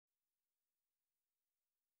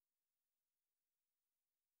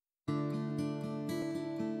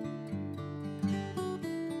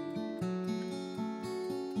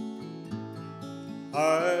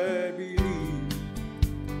I believe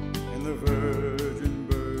in the virgin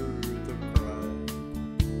birth of Christ,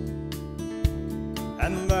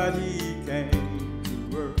 and that He came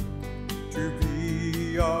to earth to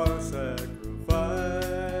be our sacrifice.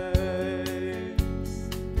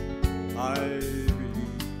 I believe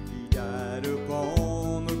He died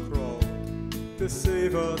upon the cross to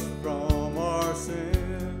save us from our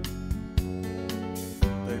sin.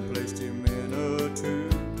 They placed Him in a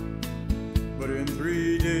tomb, but in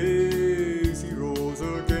 3 days He rose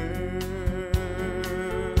again.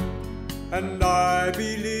 And I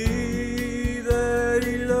believe that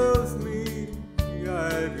He loves me.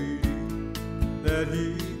 I believe that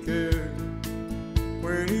He cared.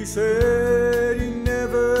 When He said He'd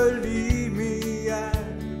never leave me, I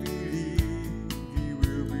believe He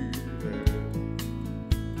will be there.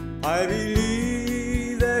 I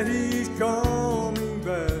believe that He's coming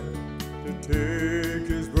back to take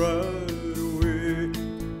His bride away,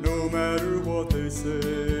 no matter what they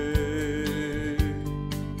say.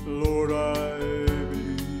 Lord, I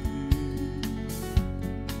believe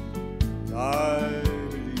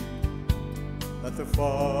that the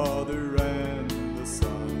Father and the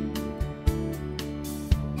Son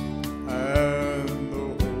and the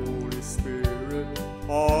Holy Spirit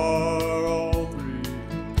are all three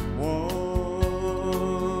one.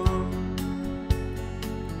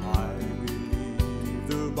 I believe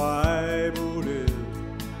the Bible is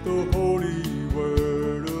the holy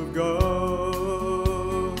Word of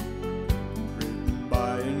God, written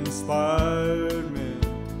by inspired men,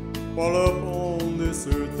 while upon this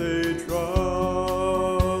earth they trod.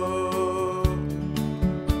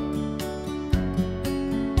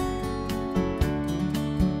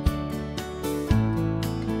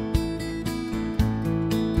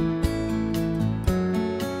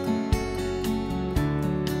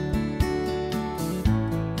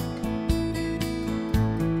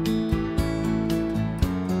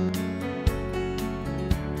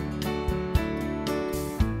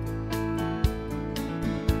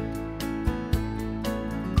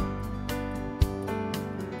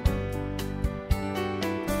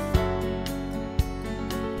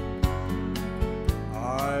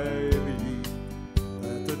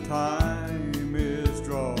 Time is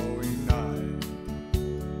drawing nigh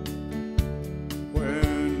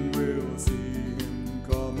when we'll see Him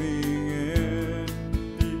coming in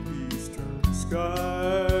the eastern sky.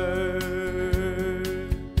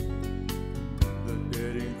 The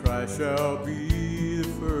dead in Christ shall be the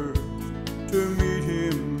first to meet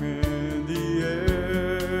Him in the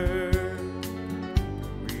air.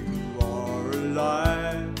 We who are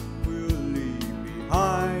alive will leave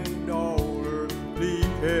behind all earthly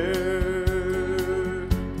care.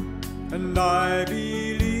 And I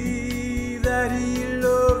believe that He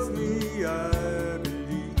loves me. I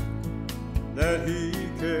believe that He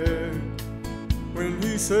cared. When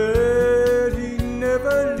He said He'd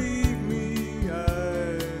never leave me,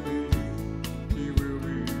 I believe He will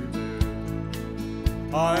be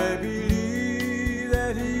there. I believe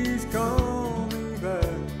that He's coming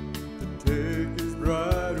back to take His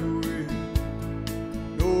bride away,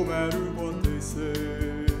 no matter what they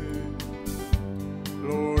say.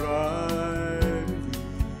 Lord,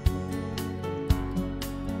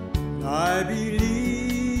 I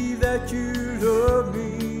believe that You love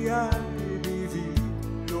me. I believe,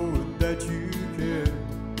 Lord, that You care.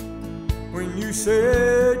 When You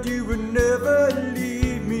said You would never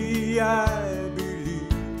leave me, I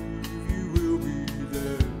believe You will be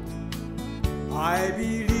there. I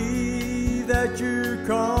believe that You're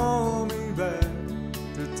coming back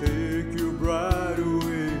to take Your bride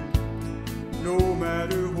away, no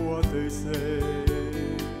matter what they say.